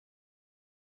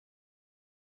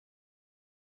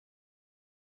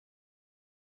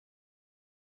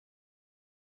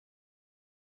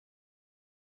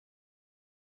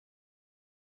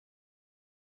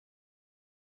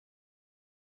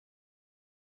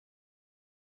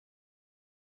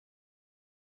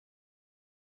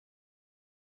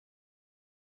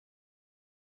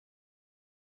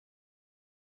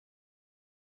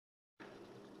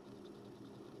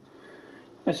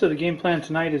So the game plan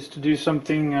tonight is to do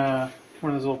something, one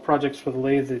of those little projects for the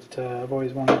lathe that I've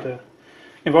always wanted to.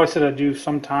 I've always said I'd do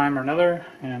sometime or another,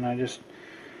 and I just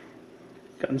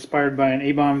got inspired by an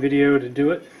A-bomb video to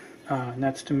do it, and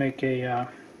that's to make a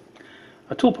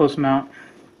Toolpost mount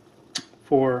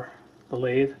for the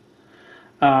lathe.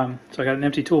 So I got an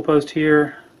empty Toolpost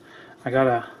here. I got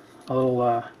a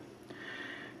little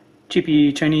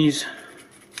cheapy Chinese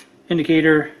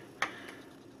indicator.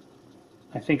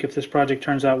 I think if this project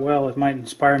turns out well, it might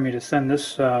inspire me to send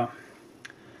this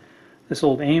this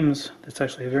old Ames, that's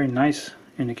actually a very nice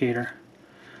indicator,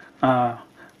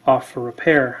 off for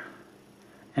repair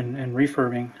and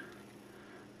refurbing,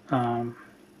 and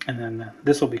then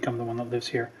this will become the one that lives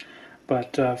here.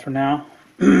 But for now,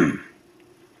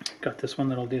 got this one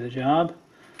that'll do the job,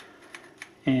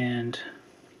 and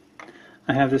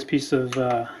I have this piece of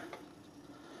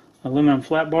aluminum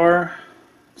flat bar.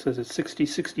 It says it's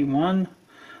 6061.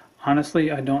 Honestly,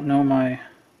 I don't know my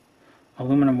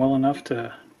aluminum well enough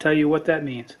to tell you what that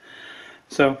means.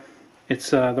 So it's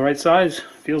the right size,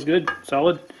 feels good,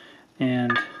 solid,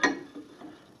 and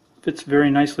fits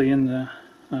very nicely in the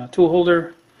tool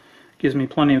holder. Gives me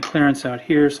plenty of clearance out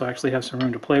here, so I actually have some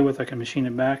room to play with. I can machine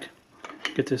it back,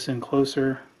 get this in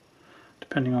closer,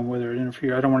 depending on whether it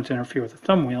interferes. I don't want it to interfere with the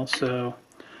thumb wheel, so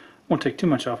won't take too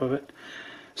much off of it.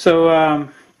 So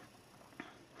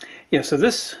yeah, so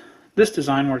this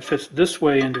design, where it fits this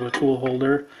way into a tool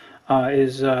holder,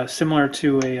 is similar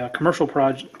to a commercial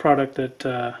product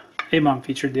that A-bomb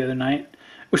featured the other night,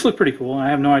 which looked pretty cool. I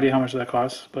have no idea how much that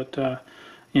costs, but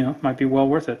you know, might be well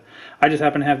worth it. I just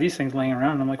happen to have these things laying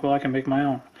around, and I'm like, well, I can make my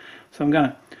own, so I'm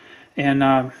gonna. And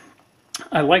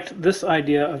I liked this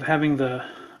idea of having the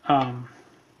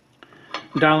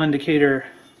dial indicator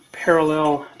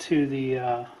parallel to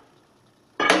the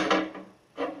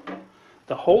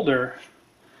holder.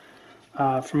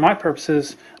 For my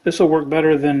purposes, this will work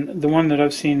better than the one that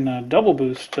I've seen Double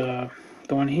Boost, the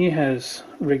one he has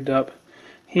rigged up.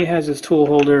 He has his tool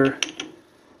holder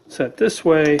set this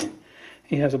way.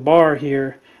 He has a bar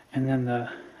here, and then the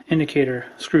indicator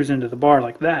screws into the bar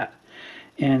like that.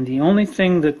 And the only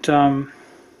thing that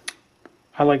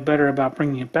I like better about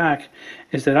bringing it back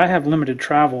is that I have limited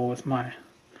travel with my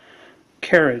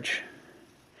carriage.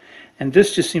 And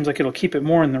this just seems like it'll keep it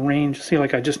more in the range. See,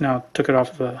 like I just now took it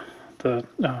off the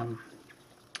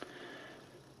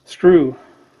screw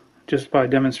just by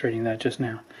demonstrating that just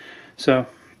now. So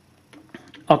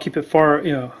I'll keep it far,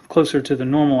 you know, closer to the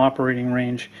normal operating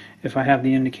range if I have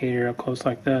the indicator up close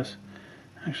like this.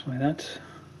 Actually, that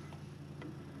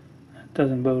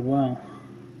doesn't bode well.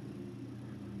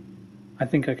 I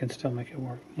think I can still make it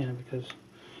work, yeah, because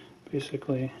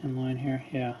basically in line here,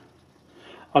 yeah.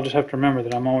 I'll just have to remember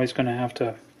that I'm always going to have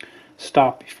to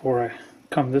stop before I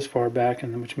come this far back,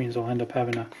 and which means I'll end up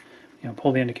having to, you know,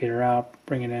 pull the indicator out,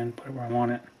 bring it in, put it where I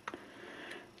want it.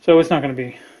 So it's not going to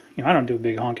be, you know, I don't do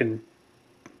big honking.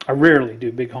 I rarely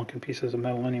do big honking pieces of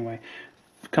metal anyway.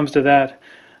 If it comes to that,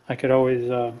 I could always, you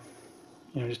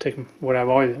know, just take what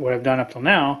I've done up till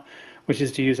now, which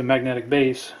is to use a magnetic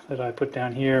base that I put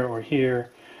down here or here,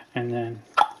 and then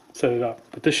set it up.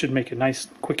 But this should make it nice,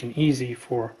 quick, and easy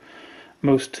for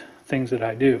most things that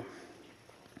I do.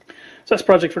 So that's the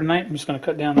project for tonight. I'm just going to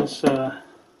cut down this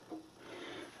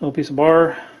little piece of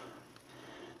bar,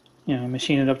 you know,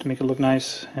 machine it up to make it look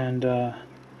nice, and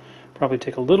probably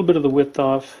take a little bit of the width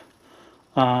off.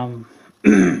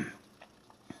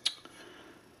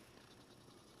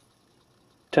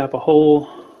 Tap a hole,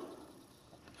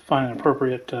 find an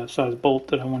appropriate size bolt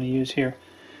that I want to use here.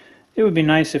 It would be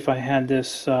nice if I had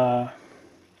this, like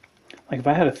if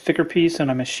I had a thicker piece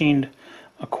and I machined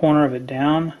a corner of it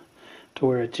down to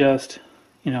where it just,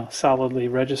 you know, solidly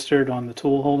registered on the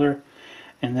tool holder,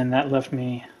 and then that left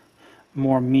me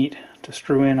more meat to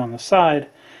screw in on the side.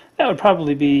 That would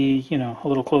probably be, you know, a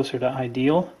little closer to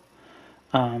ideal.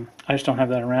 I just don't have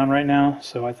that around right now,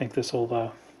 so I think this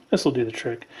will do the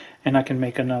trick, and I can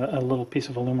make a little piece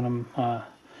of aluminum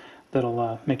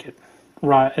that'll make it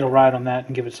ride. It'll ride on that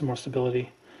and give it some more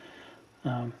stability.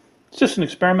 It's just an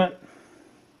experiment.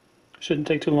 Shouldn't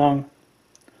take too long.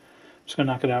 Just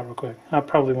gonna knock it out real quick. I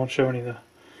probably won't show any of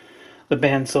the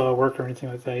bandsaw work or anything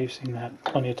like that. You've seen that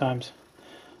plenty of times.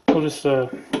 We'll just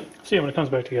see it when it comes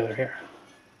back together here.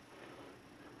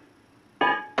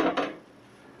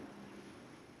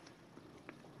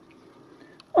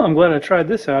 Well, I'm glad I tried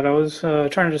this out. I was trying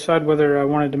to decide whether I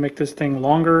wanted to make this thing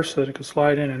longer so that it could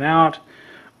slide in and out,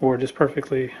 or just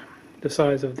perfectly the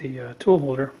size of the tool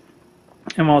holder.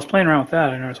 And while I was playing around with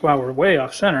that, I noticed, wow, we're way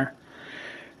off center.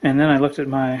 And then I looked at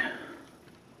my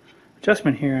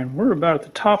adjustment here, and we're about at the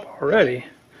top already.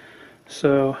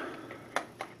 So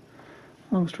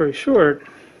long story short,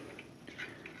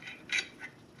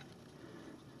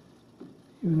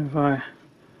 even if I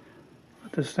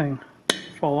let this thing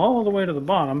fall all the way to the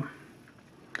bottom,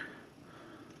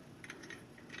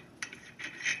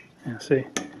 and see.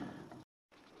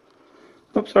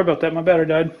 Oops, sorry about that. My battery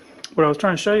died. What I was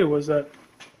trying to show you was that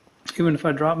even if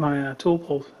I drop my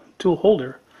tool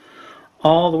holder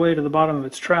all the way to the bottom of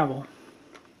its travel,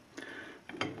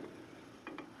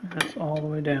 that's all the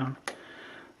way down,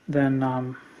 then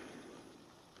I'm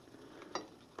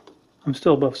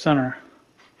still above center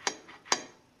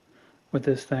with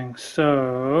this thing.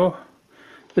 So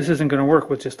this isn't going to work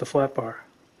with just the flat bar.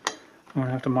 I'm going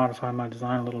to have to modify my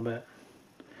design a little bit.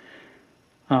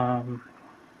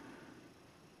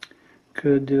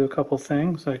 Could do a couple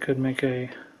things. I could make a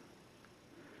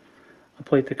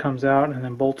plate that comes out and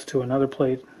then bolts to another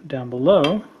plate down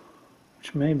below,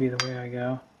 which may be the way I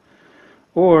go.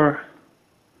 Or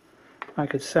I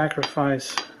could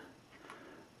sacrifice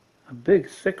a big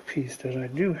thick piece that I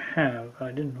do have, but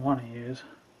I didn't want to use,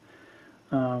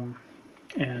 and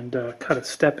cut a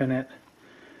step in it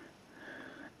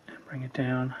and bring it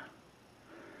down.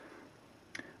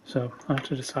 So I'll have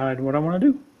to decide what I want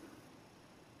to do.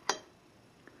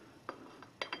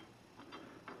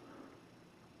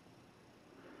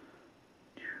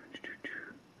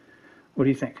 What do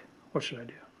you think? What should I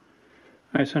do?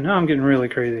 Alright, so now I'm getting really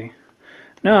crazy.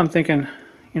 Now I'm thinking,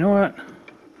 you know what?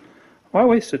 Why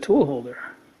waste a tool holder?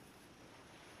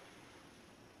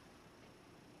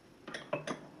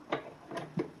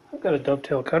 I've got a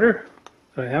dovetail cutter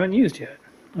that I haven't used yet.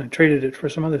 I traded it for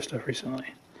some other stuff recently.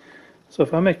 So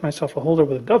if I make myself a holder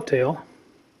with a dovetail,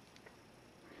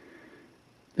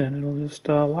 then it'll just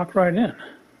lock right in.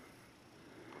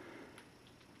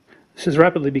 This is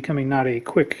rapidly becoming not a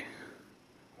quick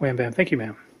wham bam thank you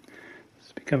ma'am.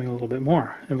 It's becoming a little bit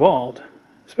more involved,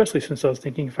 especially since I was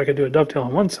thinking if I could do a dovetail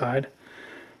on one side,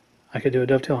 I could do a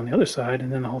dovetail on the other side,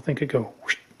 and then the whole thing could go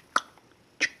whoosh,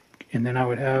 and then I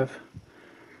would have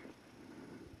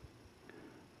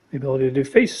the ability to do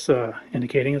face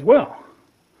indicating as well,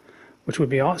 which would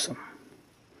be awesome.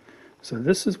 So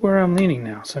this is where I'm leaning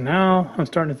now. So now I'm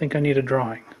starting to think I need a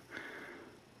drawing.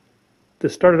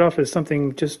 This started off as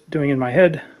something just doing in my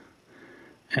head,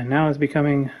 and now it's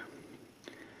becoming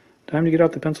time to get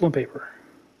out the pencil and paper.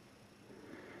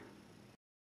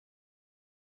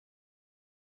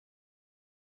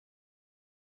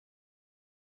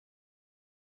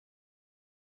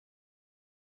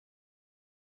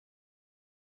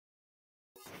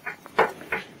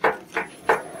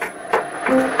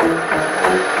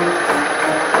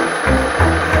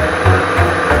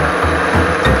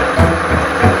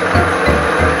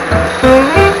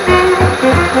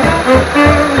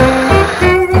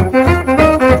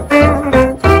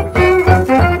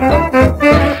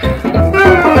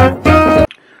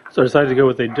 So I decided to go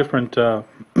with a different,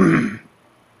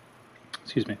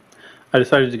 excuse me, I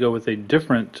decided to go with a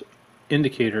different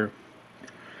indicator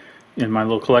in my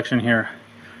little collection here.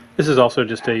 This is also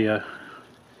just a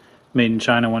made in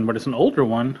China one, but it's an older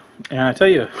one, and I tell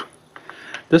you,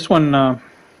 this one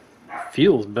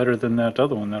feels better than that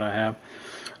other one that I have.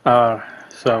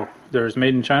 So there's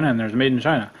made in China and there's made in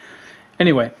China.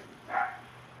 Anyway,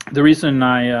 the reason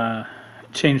I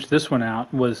changed this one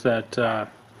out was that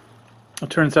it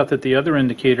turns out that the other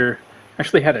indicator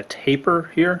actually had a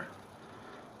taper here.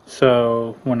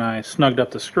 So when I snugged up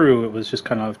the screw, it was just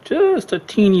kind of just a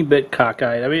teeny bit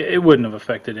cockeyed. I mean, it wouldn't have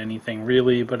affected anything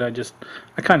really, but I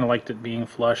kind of liked it being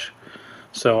flush,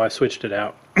 so I switched it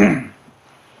out.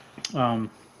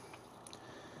 Alright,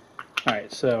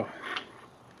 so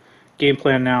game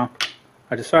plan now.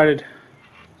 I decided,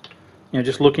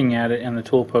 just looking at it and the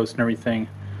tool post and everything,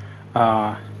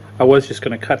 I was just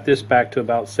going to cut this back to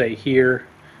about, say, here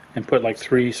and put like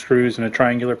 3 screws in a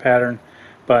triangular pattern,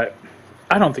 but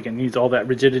I don't think it needs all that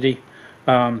rigidity.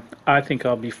 I think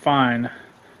I'll be fine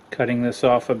cutting this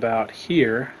off about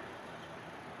here,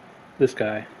 this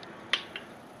guy,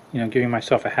 giving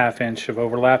myself a 1/2 inch of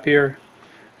overlap here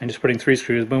and just putting 3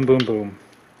 screws, boom, boom, boom,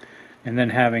 and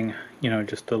then having,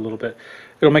 just a little bit.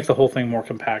 It'll make the whole thing more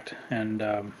compact, and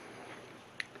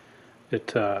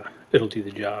it'll do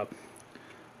the job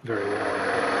very well.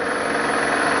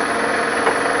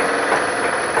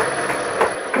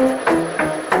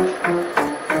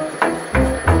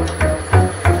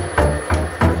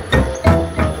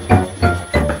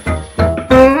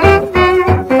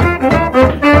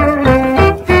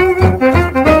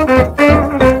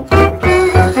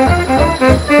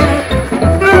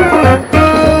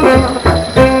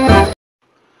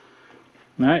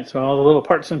 Alright, so all the little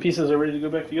parts and pieces are ready to go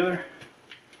back together.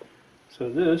 So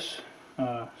this,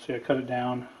 see, I cut it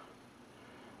down.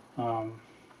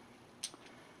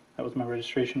 That was my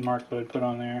registration mark that I'd put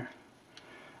on there.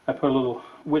 I put a little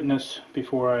witness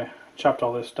before I chopped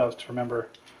all this stuff to remember,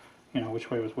 you know,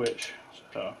 which way was which.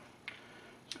 So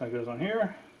that goes on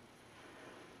here.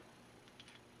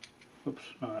 Oops,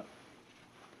 not.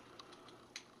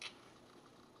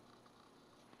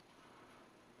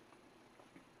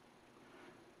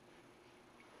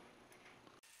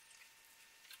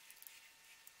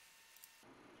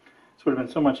 This would have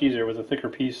been so much easier with a thicker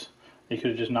piece. You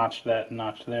could have just notched that and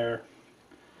notched there.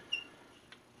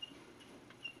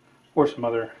 Or some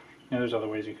other, you know, there's other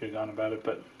ways you could have gone about it,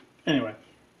 but anyway.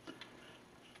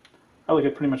 I look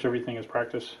at pretty much everything as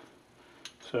practice.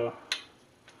 So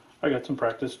I got some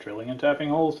practice drilling and tapping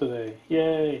holes today.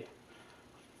 Yay!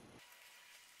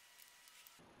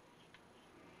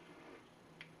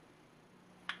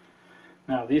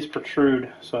 Now these protrude,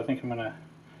 so I think I'm going to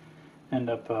end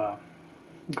up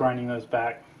grinding those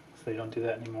back so they don't do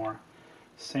that anymore.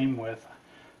 Same with,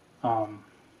 I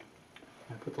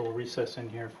put the little recess in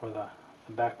here for the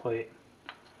back plate,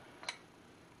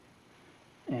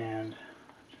 and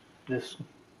this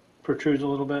protrudes a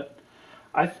little bit.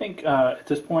 I think at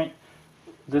this point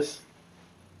this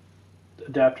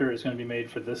adapter is going to be made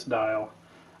for this dial.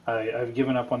 I've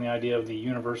given up on the idea of the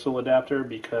universal adapter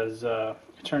because it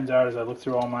turns out as I look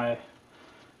through all my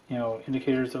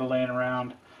indicators that are laying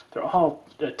around, they're all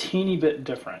a teeny bit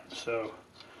different. So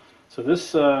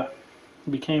this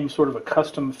became sort of a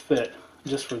custom fit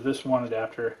just for this one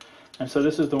adapter, and so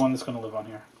this is the one that's going to live on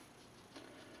here.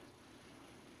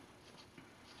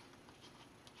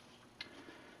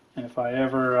 And if I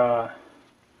ever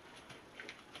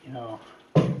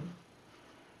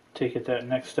take it that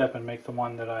next step and make the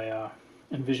one that I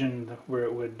envisioned, where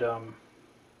it would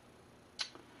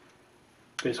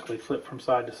basically flip from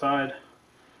side to side,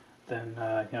 then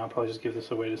I'll probably just give this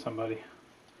away to somebody,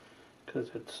 because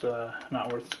it's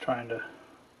not worth trying to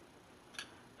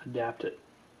adapt it.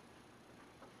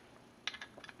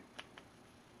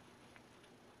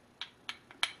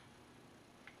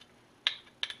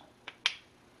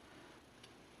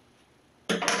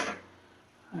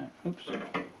 Alright, oops,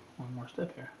 one more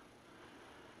step here.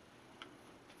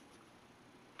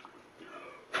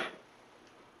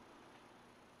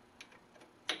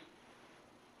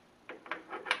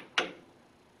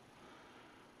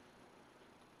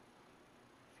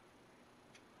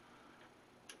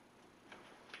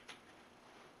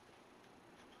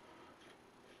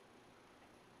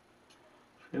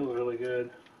 Feels really good.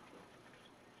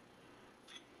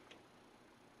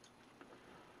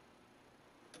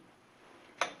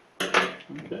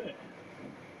 Okay.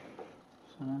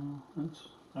 So that's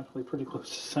actually pretty close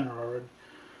to center already.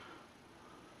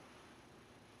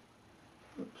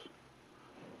 Oops.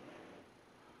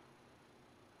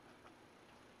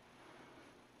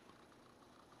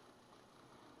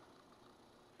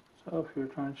 So if you were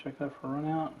trying to check that for run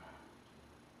out,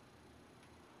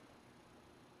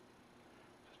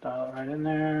 just dial it right in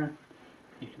there.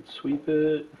 You can sweep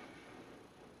it.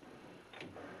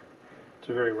 It's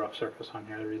a very rough surface on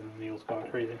here, the reason the needle's going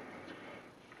crazy.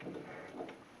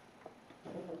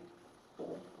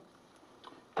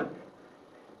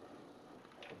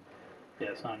 Yeah,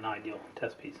 it's not an ideal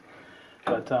test piece,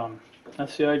 but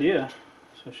that's the idea.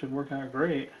 So it should work out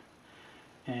great.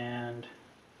 And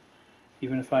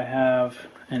even if I have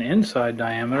an inside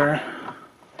diameter,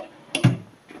 I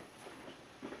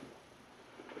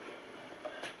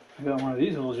got one of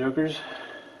these little jokers.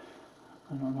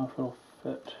 I don't know if it'll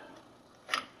fit.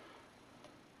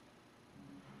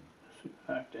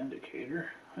 Fact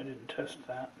indicator. I didn't test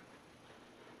that.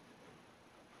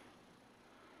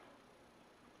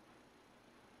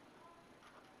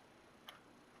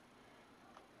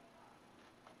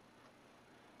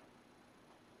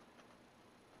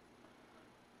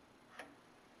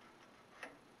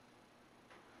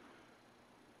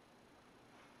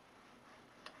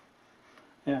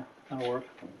 Yeah, that'll work.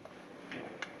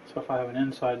 So if I have an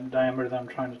inside diameter that I'm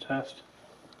trying to test,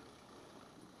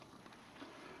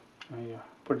 I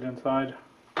put it inside.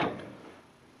 So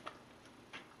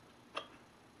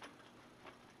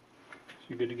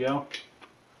you're good to go.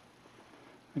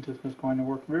 I think this is going to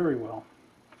work very well.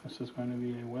 This is going to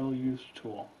be a well-used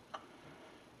tool.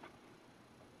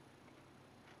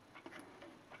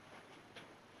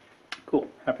 Cool.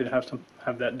 Happy to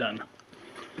have that done.